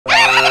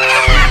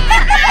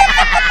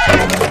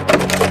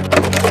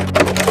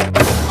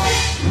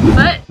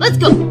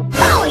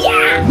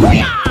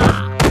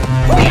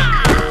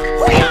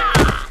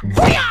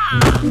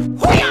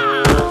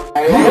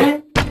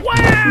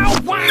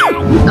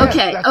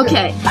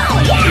okay.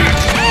 Oh, yeah.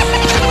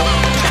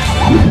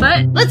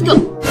 But let's go.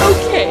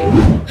 Okay.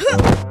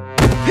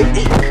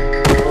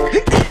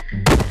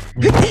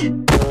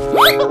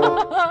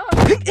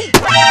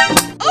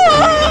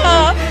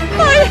 Ah,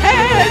 my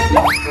head!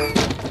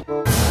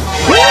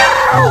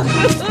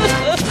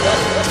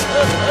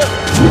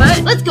 But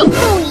let's go.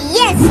 Oh,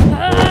 yes.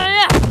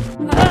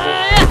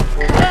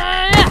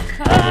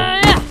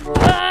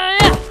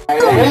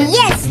 Oh,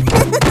 yes.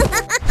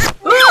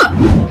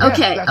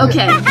 Okay,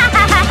 okay.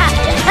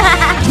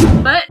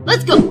 But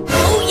let's go.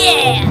 Oh,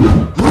 yeah.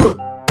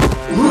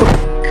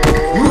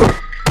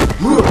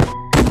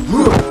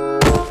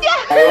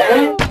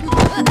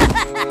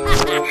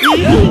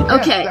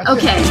 Okay,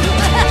 okay.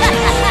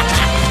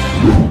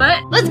 But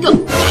let's go.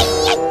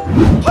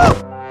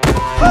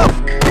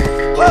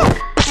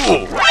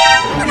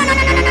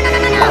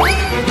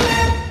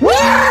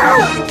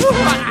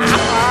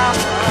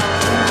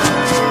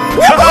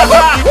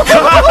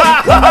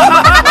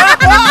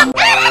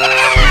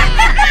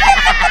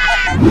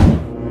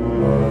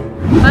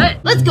 But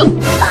let's go.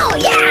 Oh,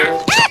 yeah.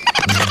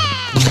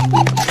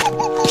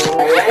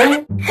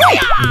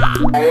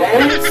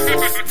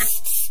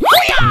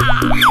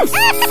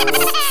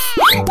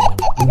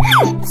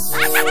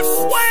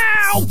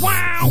 Wow,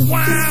 wow,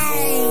 wow!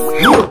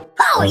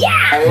 Oh,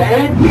 yeah.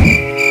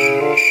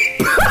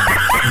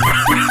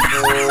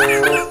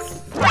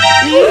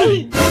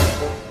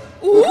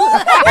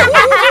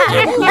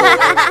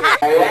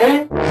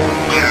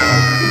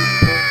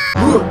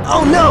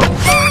 Oh no!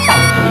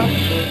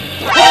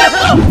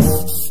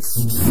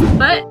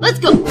 But let's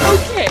go.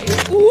 Okay.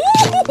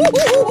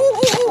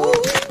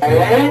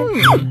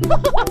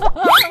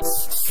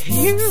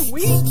 Here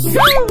we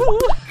go!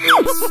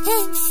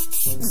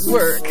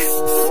 Work.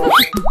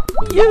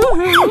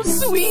 Yoo-hoo,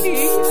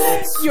 sweetie!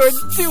 You're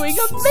doing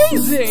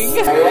amazing!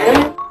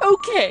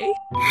 Okay.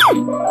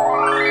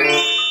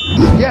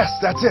 Yes,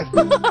 that's it.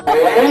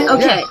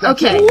 Okay, Yes,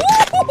 that's okay.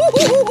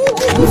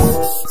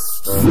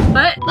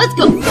 But let's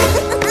go.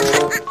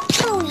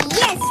 Oh,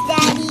 yes,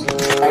 Daddy.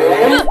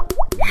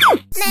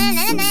 Na,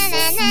 na, na,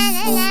 na, na,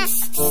 na, na.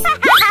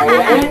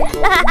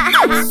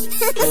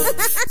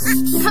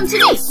 Come to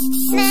me.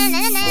 Na,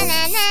 na, na, na,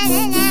 na,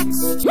 na, na.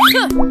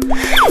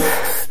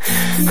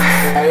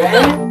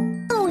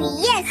 Oh,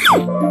 yes.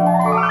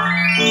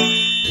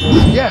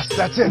 Yes,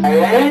 that's it.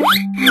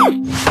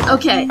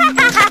 Okay.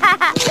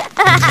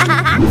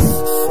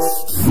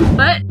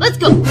 But let's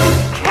go.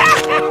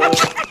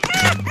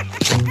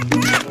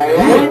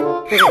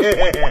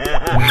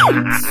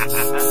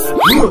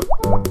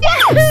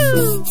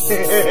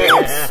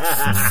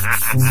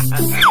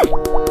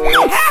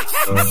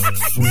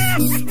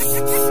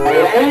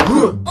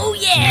 Oh,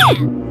 yeah.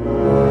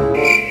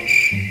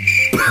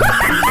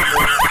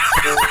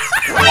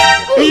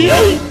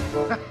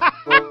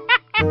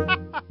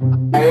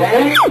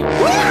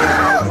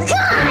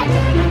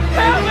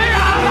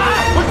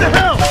 What the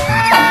hell?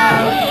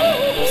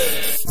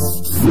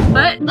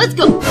 But let's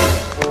go.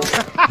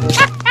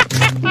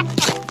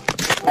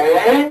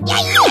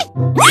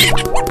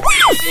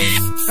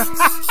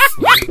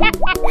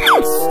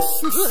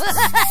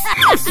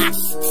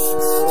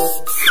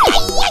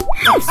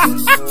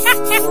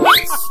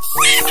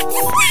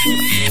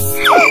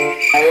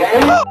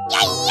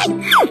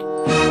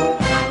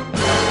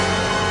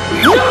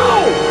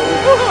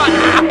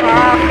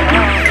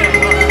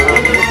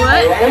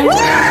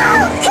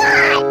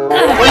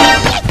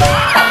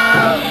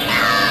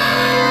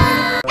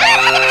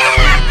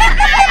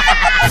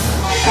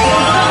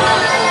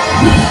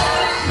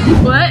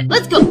 What?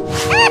 Let's go.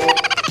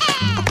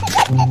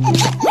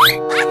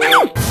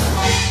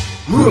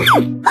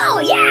 Oh,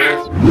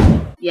 yeah.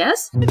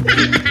 Yes?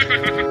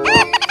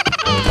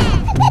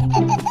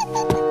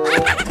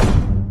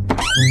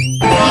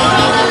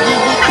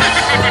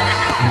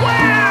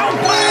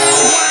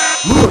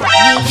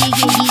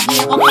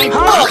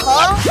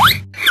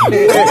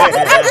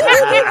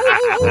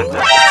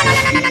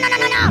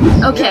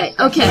 Okay,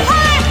 okay.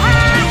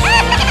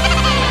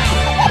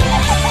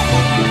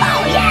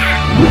 Oh, yeah.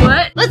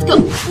 What? Let's go.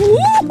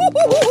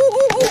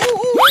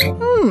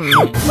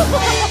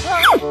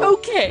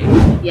 Okay.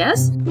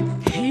 Yes?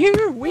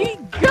 Here we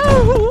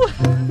go!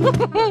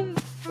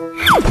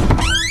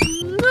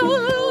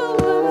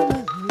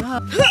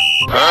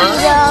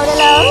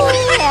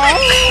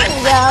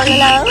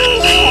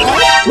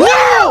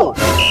 No!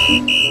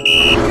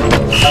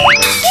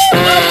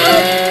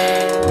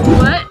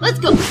 What? Let's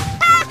go.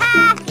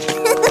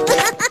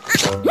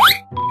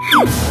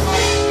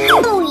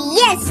 Oh,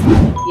 yes.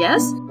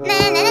 Yes? Na,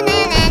 na, na,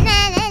 na, na,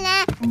 na, na.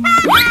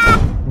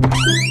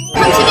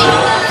 Come to me.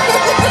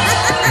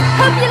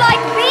 Hope you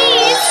like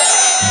these.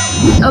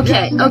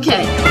 Okay,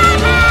 okay.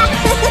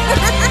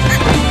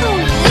 Oh,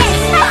 yes.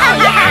 Oh,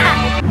 yeah.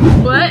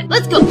 What?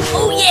 Let's go.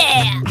 Oh,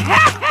 yeah.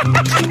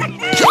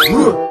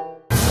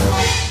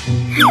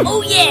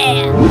 Oh,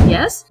 yeah.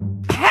 Yes?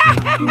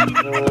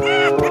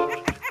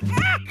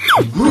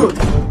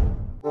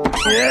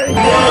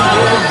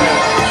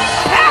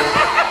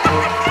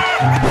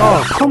 Oh,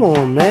 come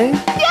on, man.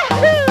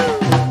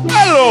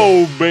 Hello,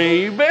 go,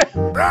 baby.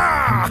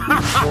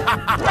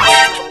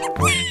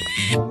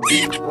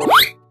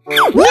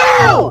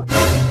 No!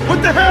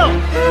 What the hell?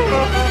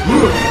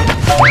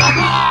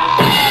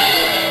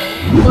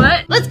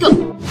 What? Let's go.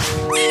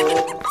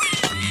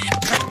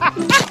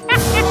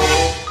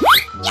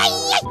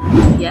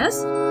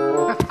 Yes?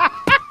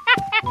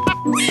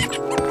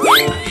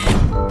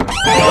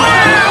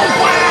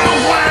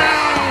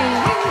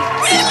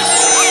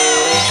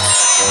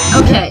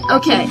 Okay,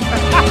 okay.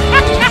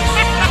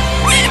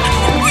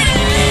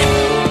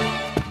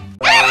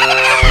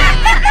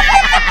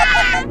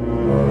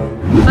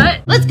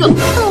 What? Let's go.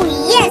 Oh,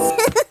 yes!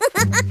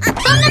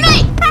 Come to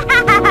me!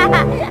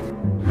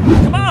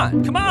 Come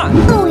on, come on.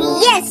 Oh,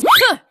 yes!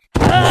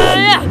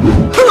 Yeah.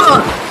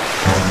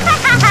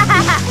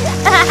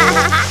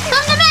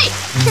 Come to me!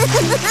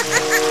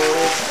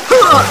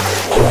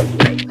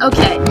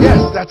 Okay.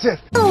 Yes, that's it.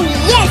 Oh,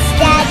 yes,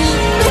 Daddy!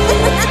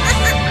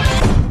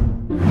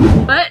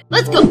 What?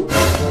 Let's go.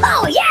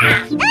 Oh,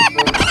 yeah!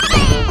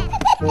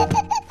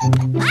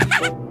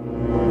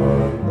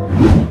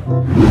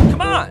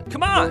 Come on,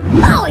 come on.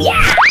 Oh,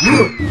 yeah!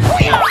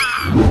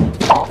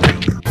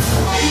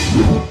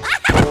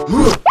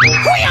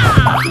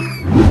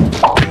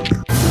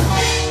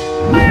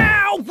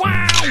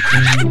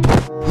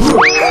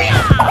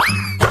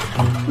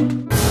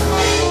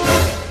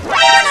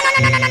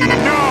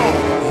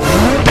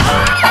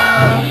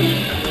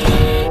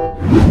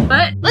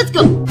 What? Let's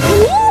go.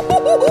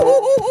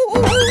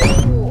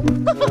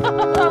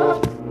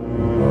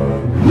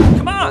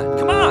 Come on,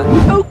 come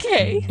on.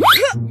 Okay.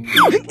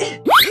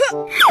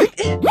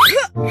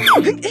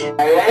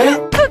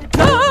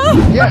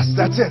 Yes,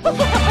 that's it.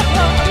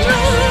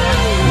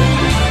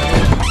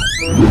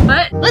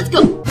 What? Let's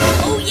go.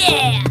 Oh,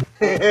 yeah!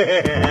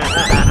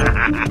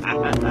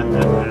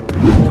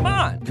 Come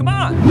on, come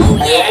on. Oh,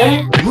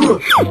 yeah!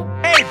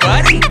 Hey,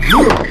 buddy.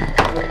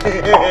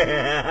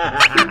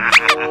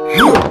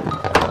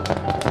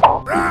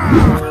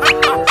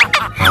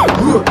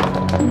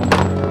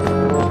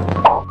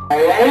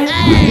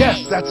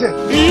 Yes, that's it.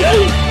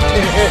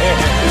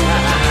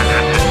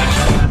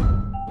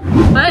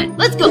 What?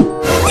 Let's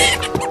go.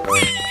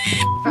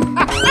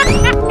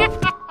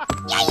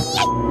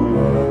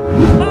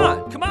 Come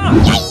on, come on.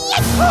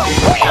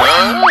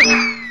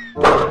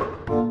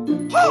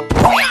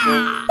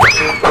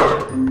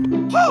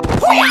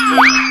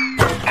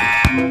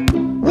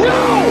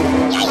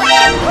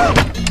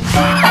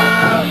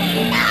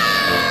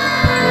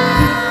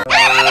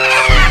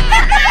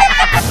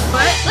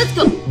 What? Let's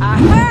go.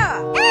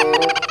 Aha!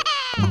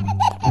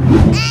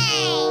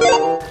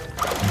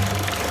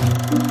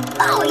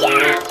 Oh,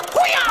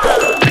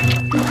 yeah!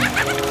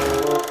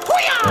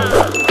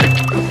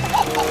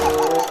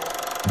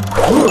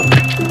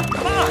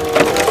 Come on.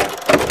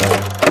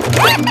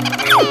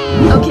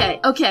 Okay,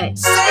 okay.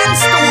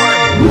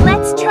 Sandstorm!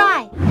 Let's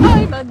try.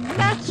 I'm a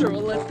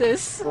natural at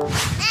this.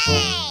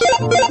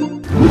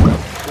 Ah!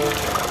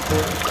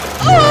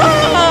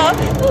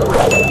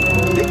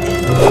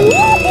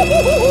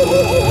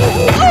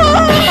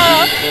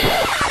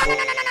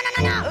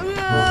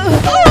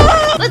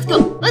 Let's go.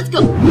 Let's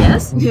go.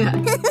 Yes? Yeah.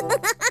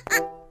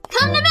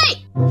 Come to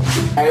me!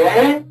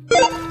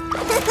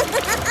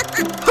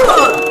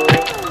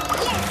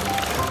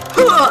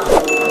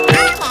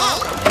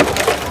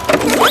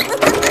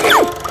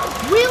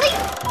 Really?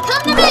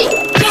 Come to me!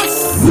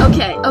 Yes!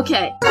 Okay,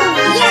 okay.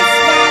 Yes,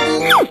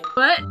 Daddy!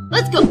 What?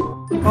 Let's go.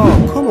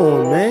 Oh, come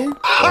on, man.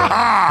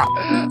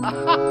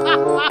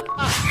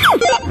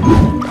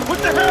 What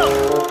the hell?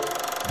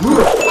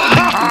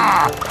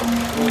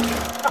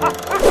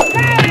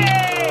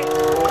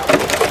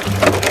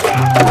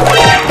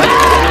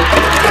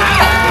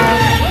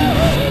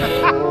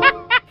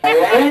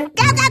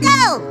 Go, go, go!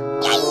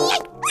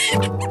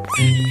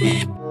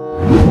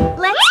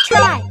 Let's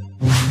try.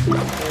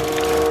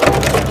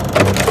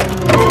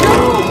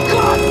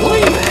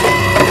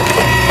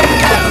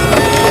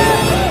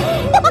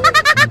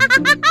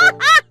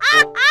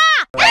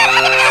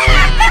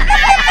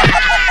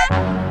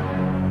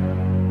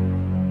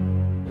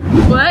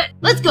 What?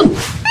 Let's go.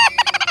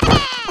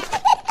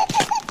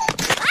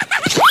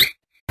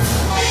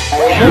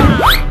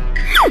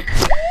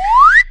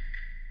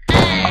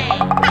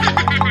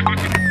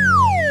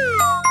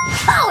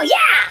 Oh,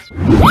 yeah!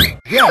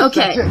 Yes,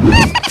 Okay. that's it.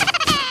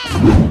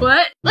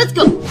 What? Let's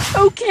go.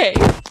 Okay.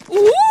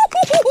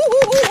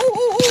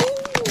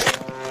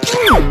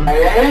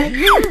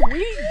 Here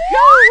we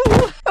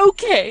go.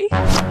 Okay.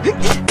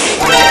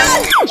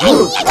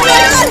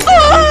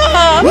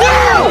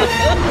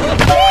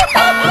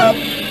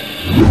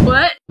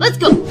 What? Let's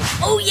go.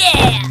 Oh,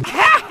 yeah!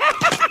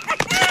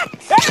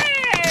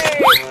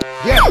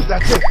 Yes,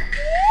 that's it.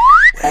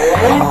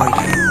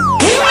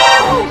 Oh,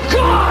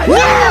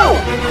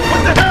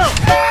 What the hell?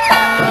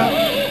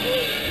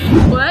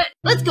 What?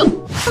 Let's go.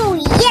 Oh,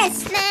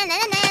 yes! Na, na,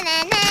 na, na,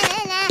 na,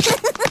 na.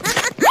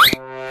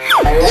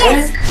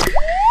 Yes!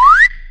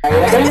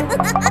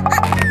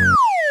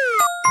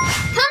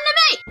 Come to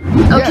me!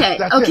 Okay,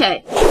 that's it. okay.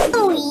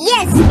 Oh,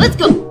 yes! Let's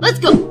go. Let's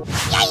go.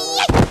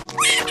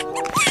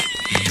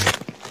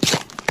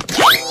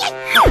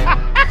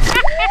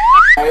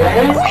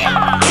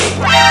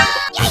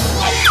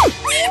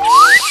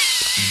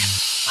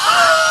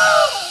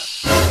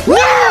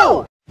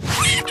 No!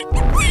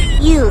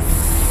 You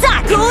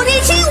suck!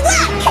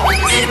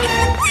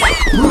 Konnichiwa!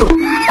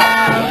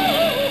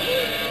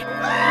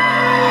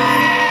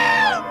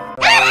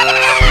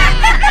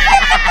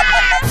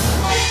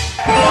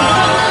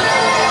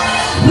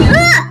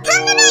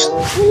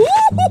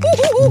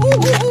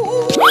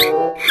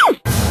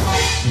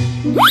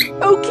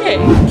 Okay.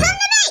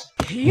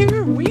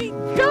 Here we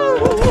go.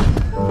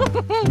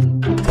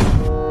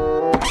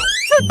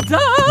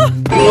 Ta-da!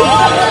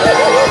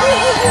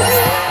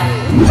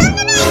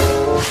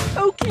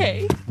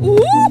 Okay. No.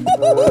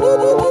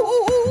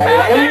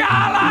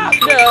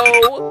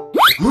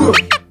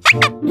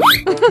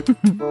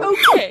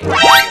 Okay.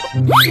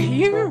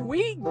 Here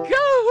we go.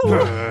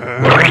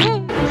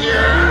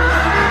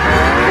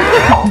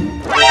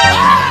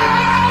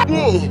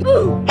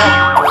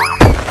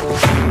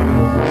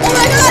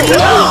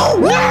 No!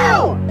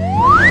 No!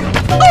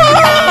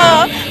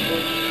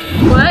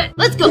 What?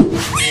 Let's go.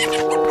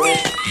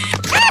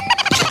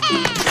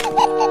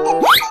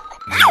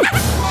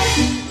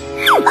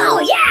 Oh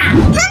yeah!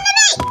 Come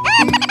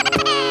to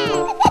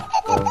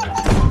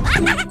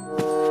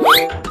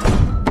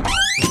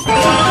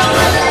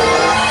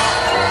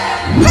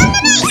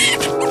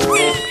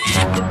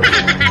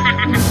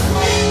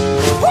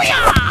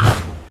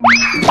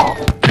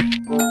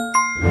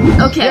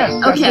Okay, Yes,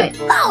 that's okay. it.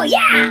 Oh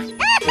yeah!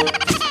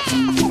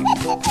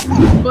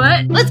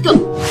 What? Let's go.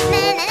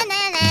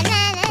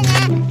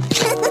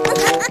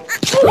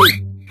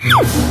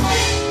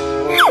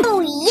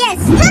 Oh yes!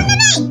 Come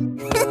to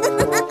me!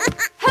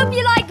 Hope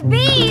you like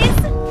bees!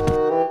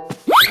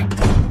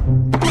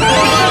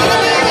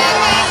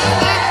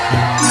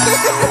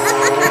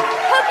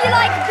 Hope you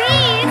like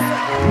bees!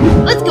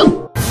 Let's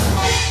go.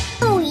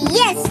 Oh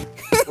yes!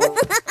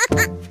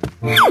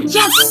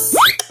 Yes!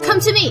 Come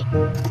to me.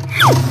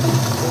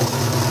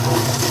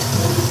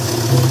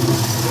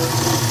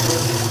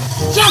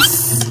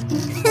 Yes!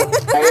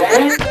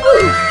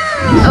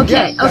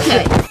 Okay, Yes, that's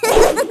okay.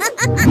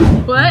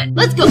 What?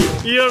 Let's go.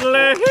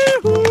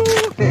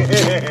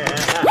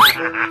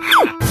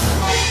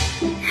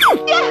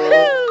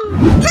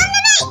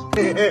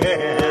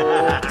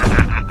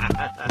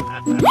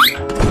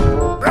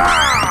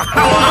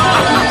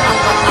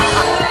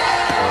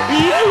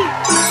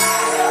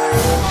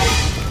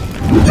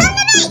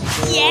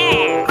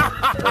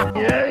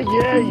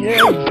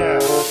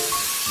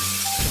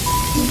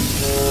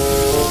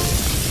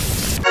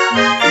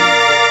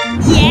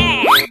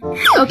 Yeah.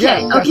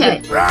 Okay, Yes, that's okay.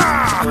 it.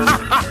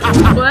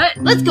 What?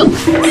 Let's go.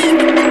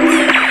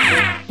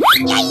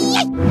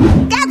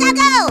 Go, go,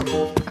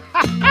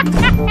 go!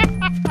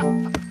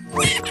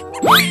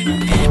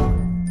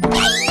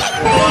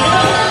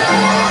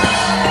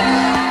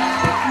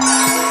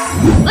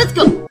 Let's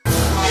go.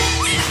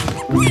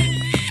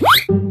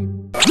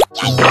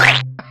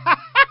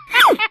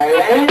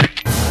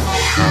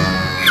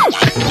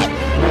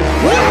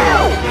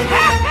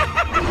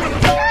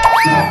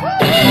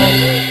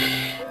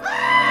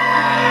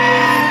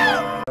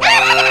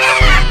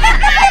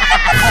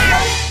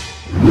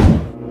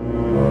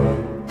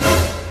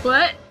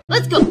 What?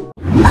 Let's go.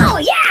 Oh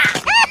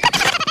yeah!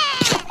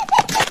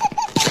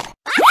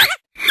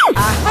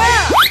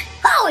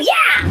 Oh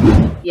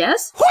yeah!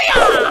 Yes?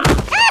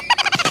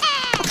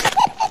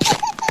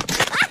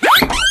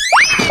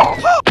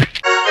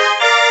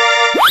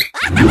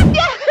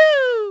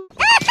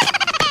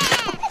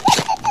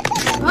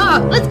 Ah,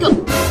 let's go.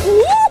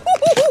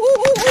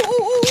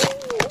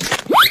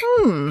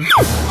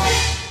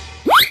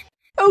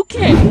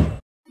 Okay.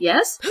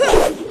 Yes?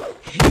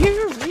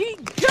 Here we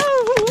go.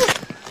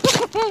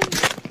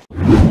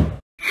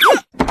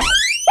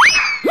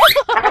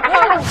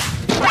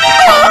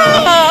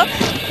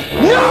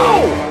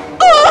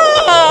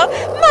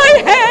 My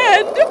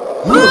head!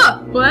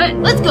 Ah, what?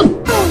 Let's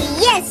go. Oh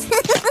yes!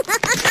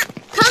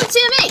 Come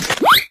to me.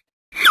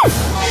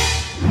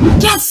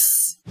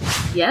 Yes!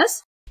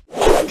 Yes?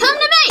 Come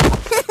to me.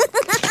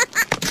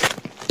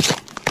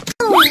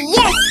 Oh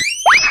yes!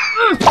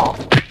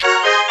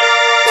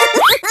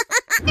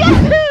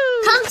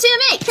 Come to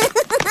me.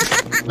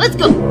 Let's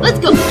go. Let's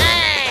go.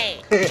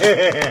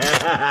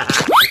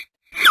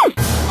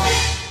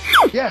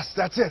 Yes,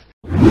 that's it.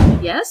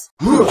 Yes?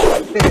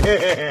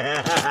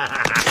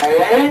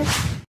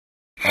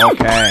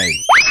 Okay.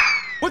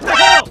 What the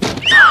hell?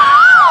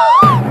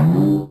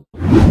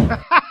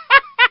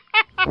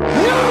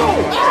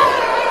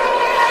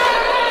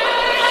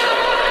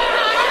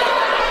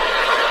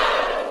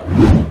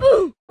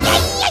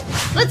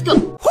 Let's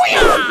go.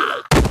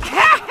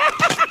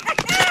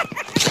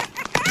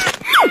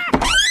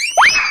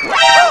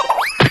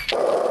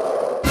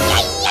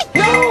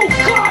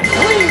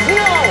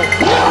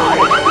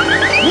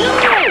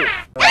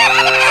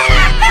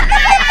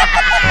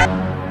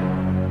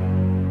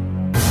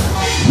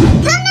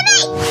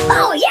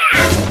 Oh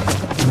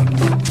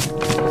yeah!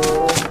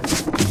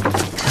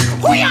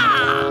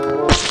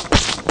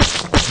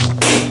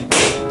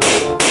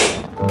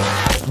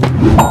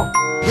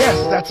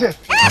 Yes, that's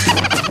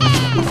it.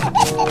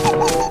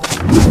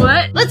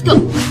 What? Let's go.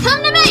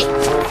 Come to me.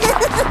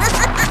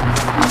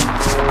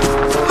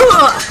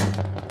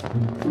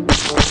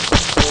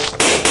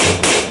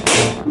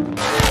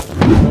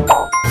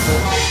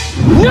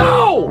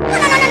 No!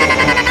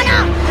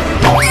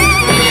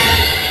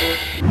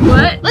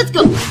 What? Let's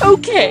go.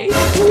 Okay.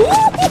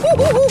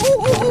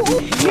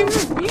 Here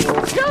we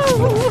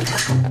go.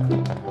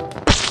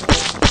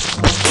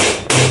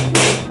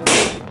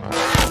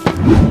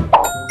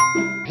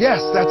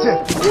 Yes, that's it.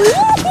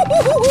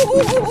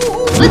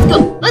 Let's go.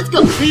 Let's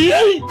go.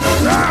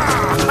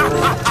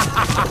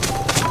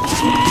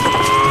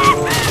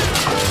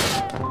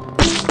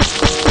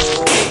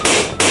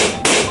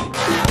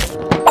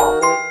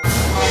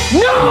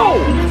 No!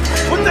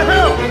 What the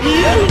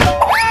hell?